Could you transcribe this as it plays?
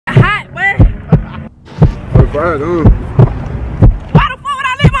fries on. Why the fuck would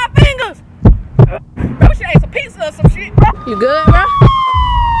I lick my fingers? Bro, we should ate some pizza or some shit, bro. You good, bro?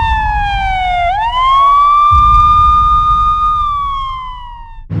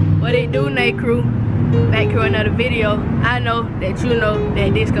 What it do, Nate Crew? Back here another video. I know that you know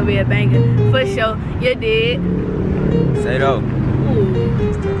that this gonna be a banger. For sure, you did. Say though.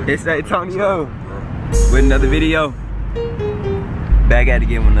 Ooh. It's Antonio with another video. Back at it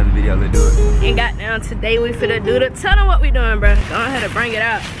again with another video. Let's do it. And goddamn, today we finna do the. Tell them what we doing, bro. Go ahead and bring it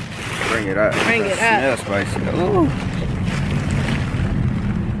out. Bring it out. Bring it out. Smell spicy. Ooh.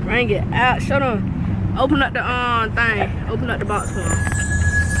 Bring it out. Show them. Open up the thing. Open up the box for them.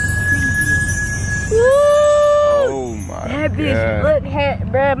 Woo! Oh my that bitch God. look at,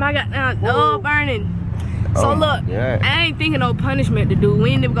 bruh, my goddamn all burning. So look, I ain't thinking no punishment to do.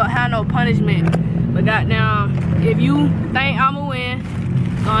 We ain't even gonna have no punishment. But goddamn, if you think I'ma win,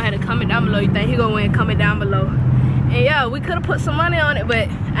 go ahead and comment down below. You think he gonna win, comment down below. And yeah, we could've put some money on it, but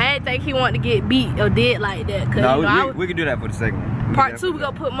I didn't think he wanted to get beat or did like that. Cause no, you know, we can do that for the second one. Part 2, we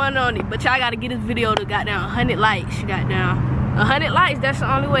gonna put money on it. But y'all gotta get this video to goddamn 100 likes. You goddamn 100 likes, that's the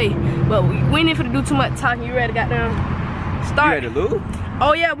only way. But we ain't even finna do too much talking. You ready to goddamn start? You ready to lose?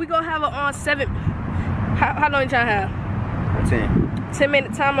 Oh yeah, we gonna have a on 7. How long you trying to have? 10.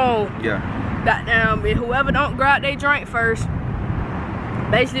 10-minute time on. Yeah. Goddamn, whoever don't grab their drink first,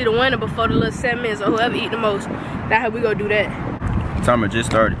 basically the winner before the little 7 minutes, or whoever eat the most. That's how we gonna do that. Timer just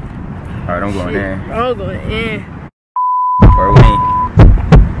started. Alright, I'm going in. I'm going in. For a win.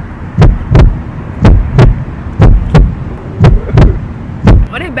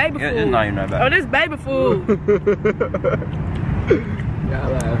 Oh, this baby food. It's not even that bad. Oh, this baby food.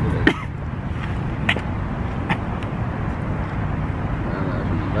 Y'all laughing.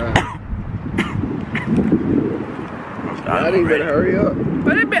 I think better hurry up.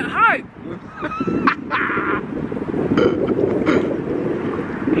 But it been hot.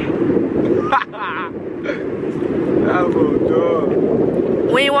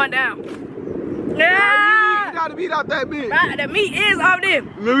 We ain't one down. Yeah. You gotta beat out that bitch. Right, the meat is off there.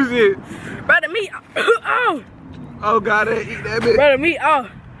 Let me see it. Bro, the meat. Oh. Oh God, I eat that bitch. Bro, the meat off.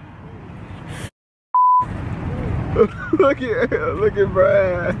 Look at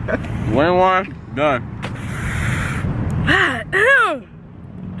Brad. Win one, done.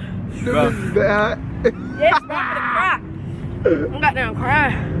 Bro. This is that. Yes, bro, I'm gonna cry. I'm goddamn cry.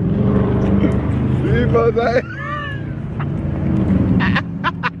 You both like.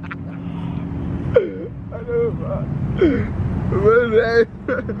 I know, bro. What is that?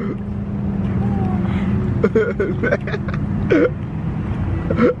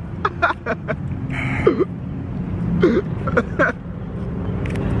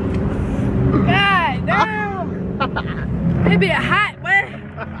 God damn. It be hot, man.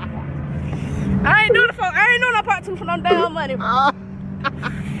 I ain't doing no part 2 for no damn money. I'm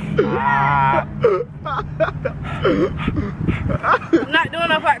not doing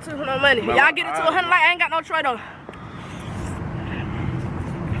no part 2 for no money. Y'all get it to 100 like I ain't got no tray though.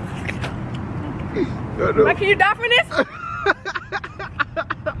 Man, can you die for this?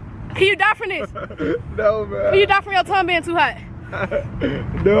 Can you die for this? No, man. Can you die for your tongue being too hot?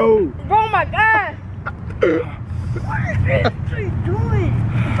 No. Oh my God. What is this? What are you doing?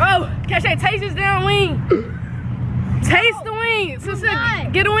 Bro, catch that, taste this damn wing. Taste the wing. Sister,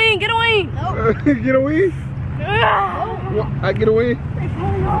 get a wing, get a wing. No. Get a wing? I get a wing?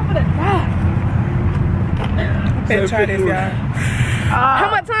 Let's try this, guy. How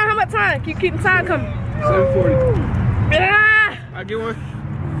much time? Keep the time coming. 740. Yeah. I get one?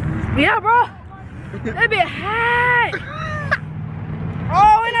 Yeah, bro. That be hot.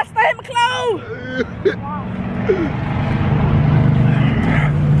 Oh, and I stay in my clothes.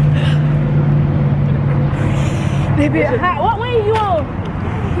 They be hot. What wing you on?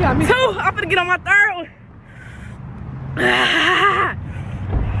 Yeah, me 2. I'm finna get on my 3rd one.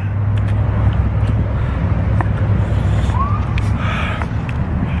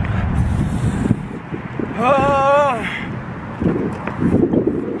 Oh.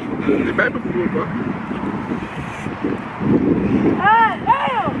 The baby food, bro. Ah,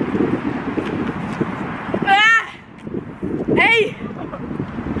 damn. Ah. Hey.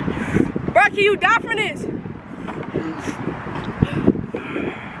 Bro, can you die for this?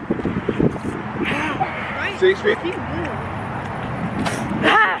 $6.50.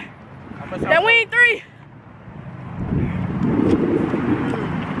 Ah. That wing 3.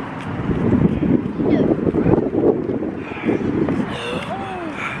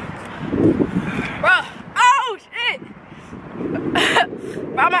 Bro, oh shit.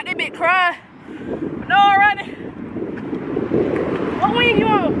 Bro, I'm out there bit crying. No, already. What wing you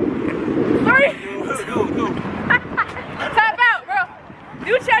on? 3? Go.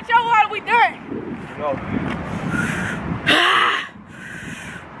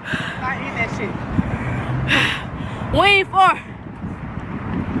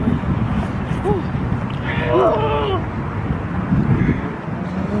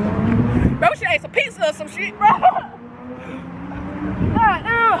 some shit, bro. God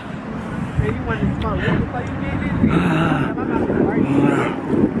damn. Hey, you want to smoke? What the fuck you get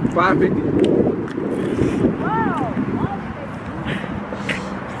this? 550.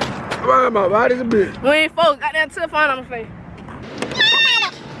 Wow. My body's a bitch. We ain't folks. Got that telephone on my face.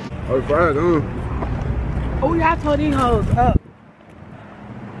 Oh, fried, Oh, y'all told these hoes up.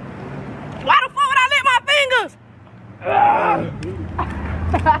 Why the fuck would I lick my fingers?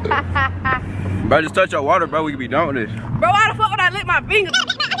 Bro, just touch your water, bro. We can be done with this. Bro, why the fuck would I lick my fingers?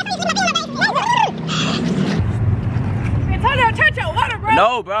 Touch your water, bro.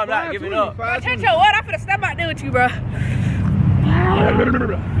 No, bro, I'm not giving up. Bro, touch your water. I'm finna step out there with you, bro.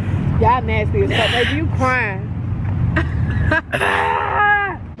 Y'all nasty as fuck, baby. You crying.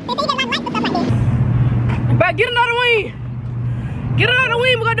 But get another wing. Get another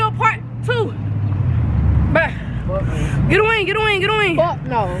wing. We're gonna do a part 2. But get a wing, get a wing, get a wing. Fuck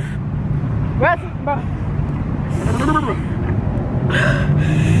no. Bro.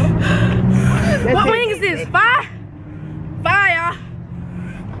 What wing is this? 5? 5, y'all.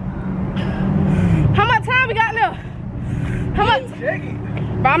 How much time we got left? How much?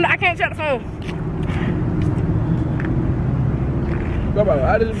 Bro, I can't check the phone.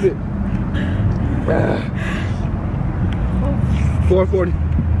 How does it fit? 440.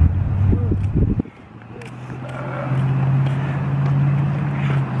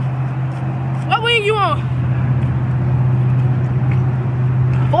 What wing you on?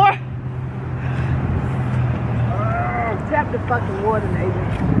 4? Tap the fucking water, nigga.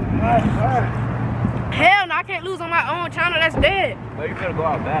 Hell no, I can't lose on my own channel. That's dead. Bro, you finna go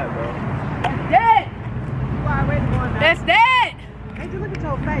out bad, bro. That's dead. You already going down. That's dead. Hey, just look at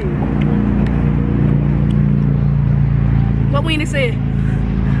your face. What wing they said?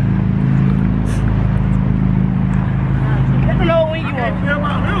 I don't know what wing you on.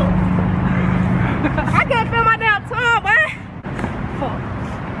 I can't feel my damn tongue, boy. Fuck.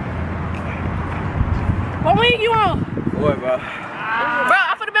 What wing you on? What, bro? Bro,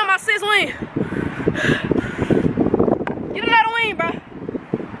 I finna be on my 6th wing. Get another wing, bro.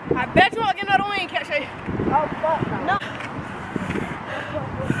 I bet you won't get another wing, Cat Shay. Oh, fuck no.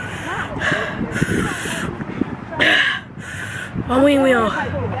 What wing we on?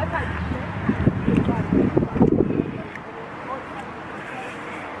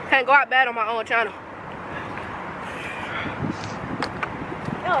 Can't go out bad on my own channel.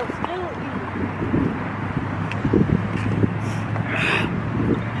 Yo, still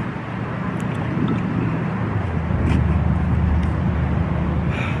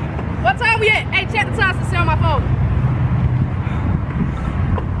What time we at? Hey, check the time to see on my phone.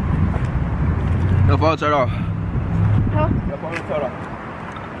 Your phone turned off. Huh? Your phone turned off.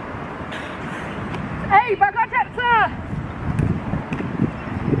 Hey, bro, go check the time.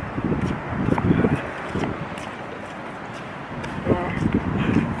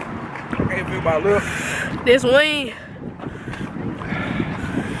 I can't feel my lip. This wing.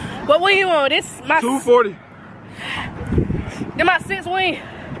 What wing you on? This my 240. This my 6th wing.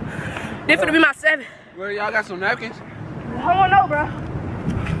 This finna be my 7th. Well, y'all got some napkins? I don't know, bro.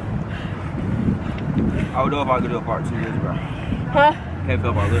 I would know if I could do a part 2 of this, bro. Huh? Can't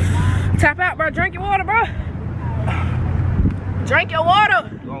feel my lips. Tap out, bro. Drink your water, bro. Drink your water.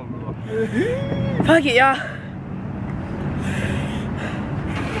 Go on, bro. Fuck it, y'all.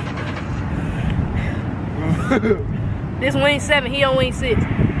 This wing 7, he on wing 6. I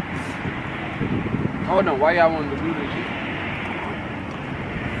don't know why y'all wanted to do this shit.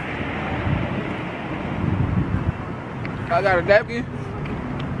 I got a napkin.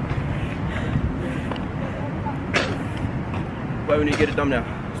 Wait, we need to get a thumbnail.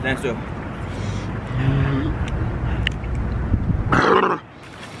 Stand still.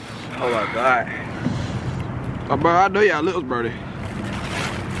 Oh my God. Oh, bro, I know y'all lips, birdie.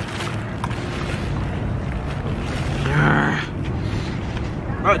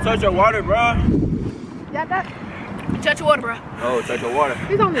 Bro, touch your water, bro. Yeah, that. Touch your water, bro. Oh, touch your water.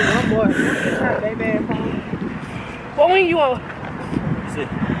 He's only one more. Baby. What wing you on? Sit.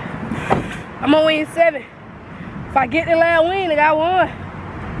 I'm on wing 7. If I get the last wing, I got one.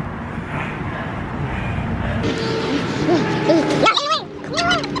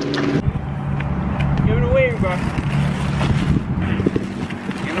 Give me the wing, bro.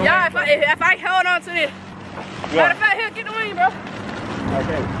 Y'all, if I hold on to this, matter of fact, here, get the wing, bro.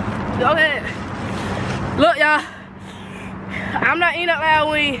 Okay. Go ahead. Look, y'all. I'm not eating that last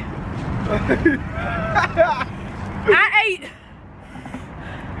wing. I ate.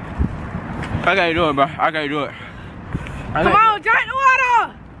 I can't do it, bro. I can't do it. Come on, drink the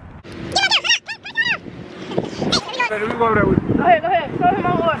water. We go over there with you. Go ahead. Show him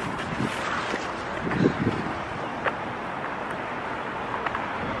my water.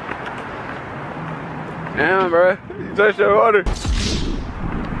 Damn, bro. You touched your water.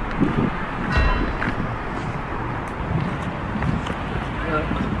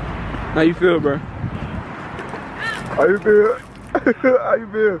 How you feel, bro? How you feel? How you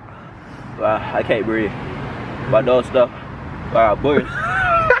feel? Wow, I can't breathe. By those stuff. Wow, boys.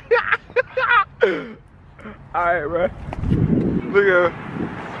 Alright, bro. Look at her.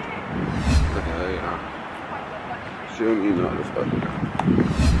 She don't even know how to stuff.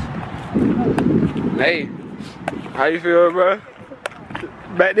 Hey, how you feel, bro?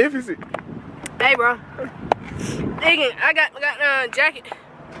 Magnificent. Hey, bro. Digging, I got jacket.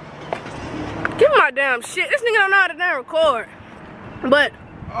 Give me my damn shit. This nigga don't know how to damn record. But.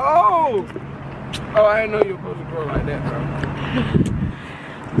 Oh, I didn't know you were supposed to record like that, bro.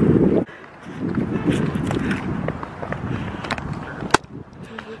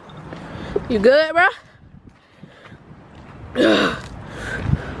 You good, bro?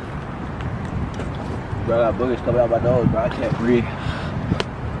 Bro, I got boogers coming out my nose, bro. I can't breathe.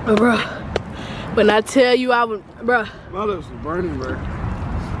 Oh, bro. When I tell you I was, bro. My lips is burning, bro.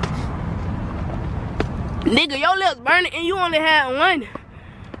 Nigga, your lips burning and you only had one.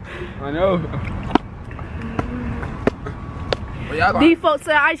 I know. Well, These folks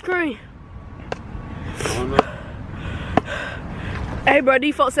said ice cream. I don't know. Hey, bro,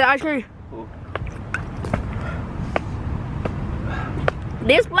 these folks said ice cream. Cool.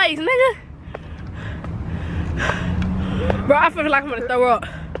 This place, nigga. Bro, I feel like I'm gonna throw up.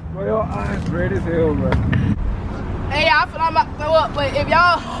 Bro, your eyes red as hell, bro. Hey, y'all, I feel like I'm about to throw up, but if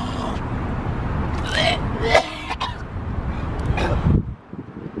y'all.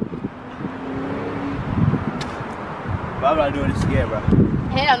 Bro, I'm not doing this again, bro.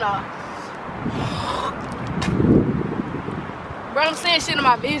 Hell no. Bro, I'm saying shit in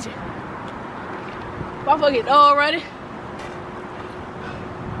my vision. Motherfucker, already.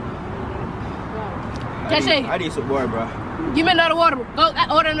 I need some water, bro. Give me another water. Go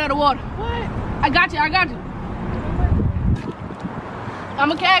order another water. What? I got you.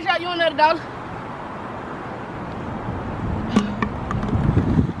 I'ma cash out you another $1.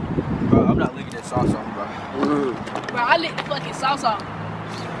 Bro, I'm not licking that sauce off, bro. Bro, I licked the fucking sauce off.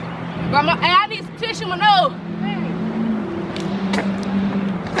 Bro, hey, I need some tissue in my nose.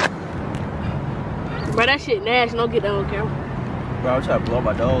 Bro, that shit nasty. Don't get that on camera. Bro, I'm trying to blow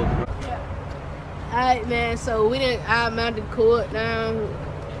my nose, bro. Alright, man, so I mounted court down.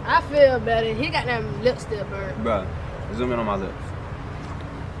 I feel better. He got them lips still burned. Bro, zoom in on my lips.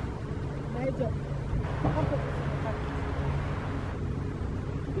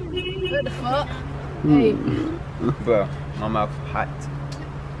 What the fuck? Hey. Bro, my mouth hot.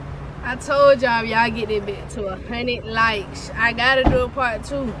 I told y'all, y'all get this bit to 100 likes. I gotta do a part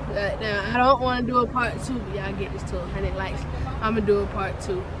 2. Now, I don't want to do a part 2, but y'all get this to 100 likes. I'm gonna do a part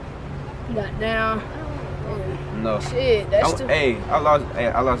 2. Got down. No. Shit, that's too. Hey, I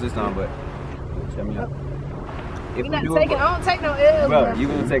lost this time, but check me out. If I don't take no L's, bro. You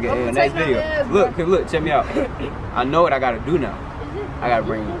gonna take an L in next video. Look, check me out. I know what I gotta do now. I gotta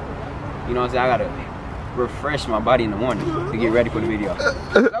bring, you know what I'm saying? I gotta refresh my body in the morning to get ready for the video.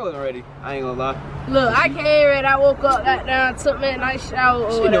 I wasn't ready. I ain't gonna lie. Look, I came ready. I woke up, got down, took me a nice shower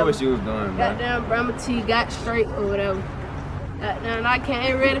or She whatever. know what she was doing, Got down, Brahma tea, got straight or whatever. Got down, I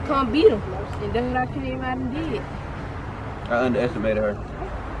came ready to come beat him. And then I came out and did. I underestimated her.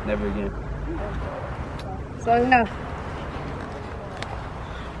 Never again. So yeah.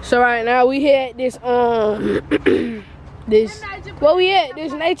 So right now we had this this where we at?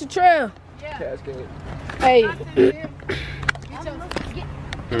 This nature trail. Cascade. Hey.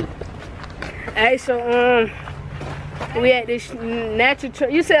 Hey, so we at this nature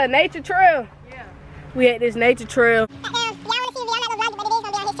trail. You said a nature trail? Yeah. We at this nature trail.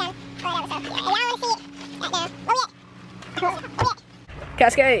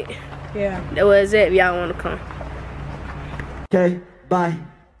 Cascade. Yeah. That was it if y'all wanna come. Okay, bye.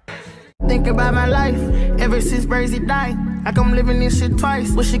 Think about my life ever since Brazy died. Like I'm living this shit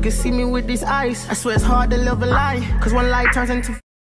twice. Wish you could see me with this ice. I swear it's hard to live a lie, cause one life turns into